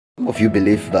Some of you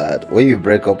believe that when you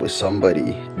break up with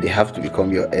somebody, they have to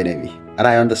become your enemy. And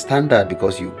I understand that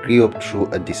because you grew up through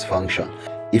a dysfunction.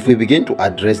 If we begin to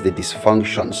address the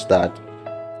dysfunctions that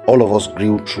all of us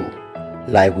grew through,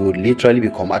 like we would literally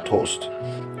become a toast.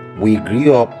 We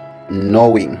grew up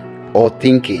knowing or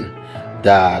thinking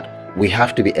that we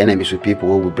have to be enemies with people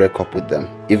when we break up with them.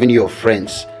 Even your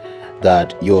friends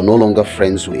that you're no longer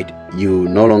friends with, you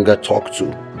no longer talk to,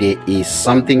 there is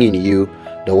something in you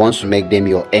that wants to make them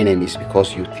your enemies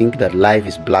because you think that life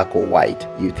is black or white.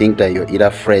 You think that you're either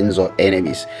friends or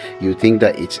enemies. You think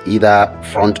that it's either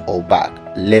front or back,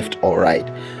 left or right.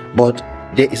 But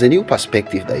there is a new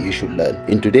perspective that you should learn.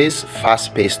 In today's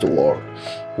fast-paced world,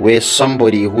 where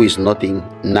somebody who is nothing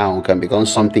now can become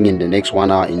something in the next 1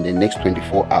 hour, in the next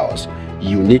 24 hours,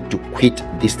 you need to quit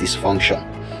this dysfunction.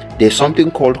 There's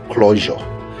something called closure.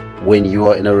 When you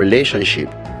are in a relationship,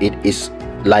 it is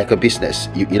like a business.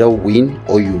 You either win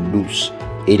or you lose.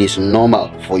 It is normal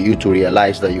for you to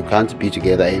realize that you can't be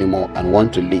together anymore and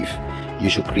want to leave. You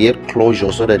should create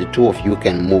closure so that the two of you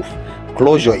can move.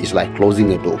 Closure is like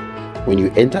closing a door. When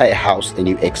you enter a house and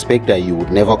you expect that you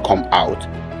would never come out,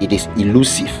 it is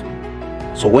elusive.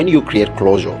 So when you create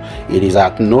closure, it is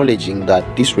acknowledging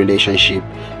that this relationship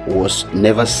was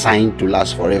never signed to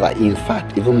last forever. In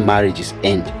fact, even marriages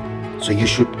end. So you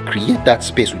should create that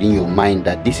space within your mind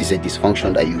that this is a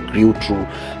dysfunction that you grew through,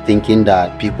 thinking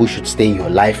that people should stay in your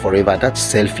life forever. That's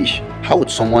selfish. How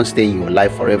would someone stay in your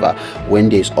life forever when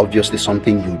there's obviously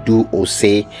something you do or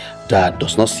say that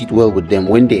does not sit well with them?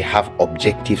 When they have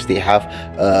objectives, they have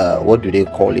what do they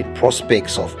call it,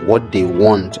 prospects of what they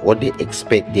want, what they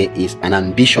expect. There is an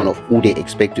ambition of who they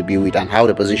expect to be with and how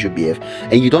the person should behave,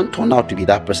 and you don't turn out to be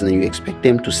that person and you expect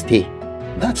them to stay.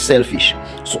 That's selfish.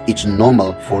 So it's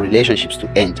normal for relationships to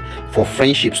end, for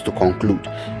friendships to conclude.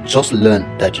 Just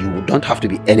learn that you don't have to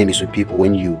be enemies with people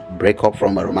when you break up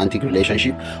from a romantic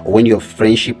relationship, or when your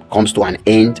friendship comes to an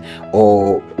end,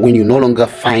 or when you no longer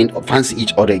find or fancy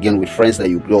each other again with friends that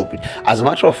you grew up with. As a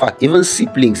matter of fact, even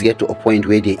siblings get to a point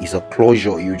where there is a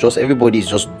closure. Everybody is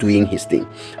just doing his thing.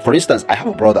 For instance, I have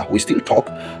a brother. We still talk,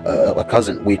 a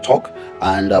cousin. We talk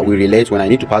and we relate. When I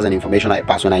need to pass an information, I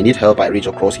pass. When I need help, I reach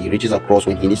across. He reaches across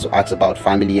when he needs to ask about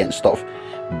family and stuff.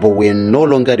 But we're no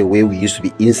longer the way we used to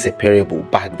be inseparable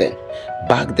back then.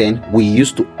 Back then, we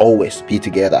used to always be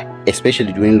together,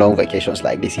 especially during long vacations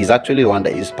like this. He's actually the one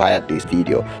that inspired this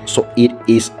video. So it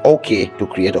is okay to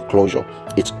create a closure.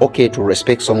 It's okay to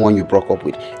respect someone you broke up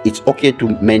with. It's okay to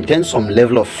maintain some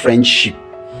level of friendship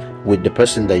with the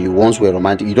person that you once were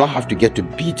romantic. You don't have to get to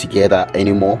be together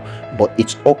anymore, but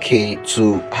it's okay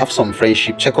to have some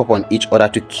friendship, check up on each other,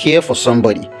 to care for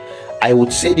somebody. I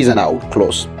would say this and I would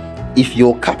close. If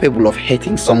you're capable of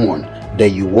hating someone that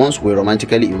you once were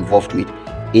romantically involved with,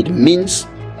 it means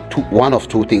one of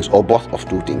two things, or both of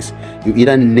two things. You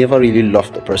either never really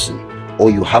loved the person,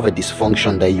 or you have a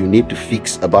dysfunction that you need to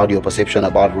fix about your perception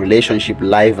about relationship,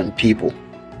 life, and people.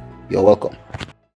 You're welcome.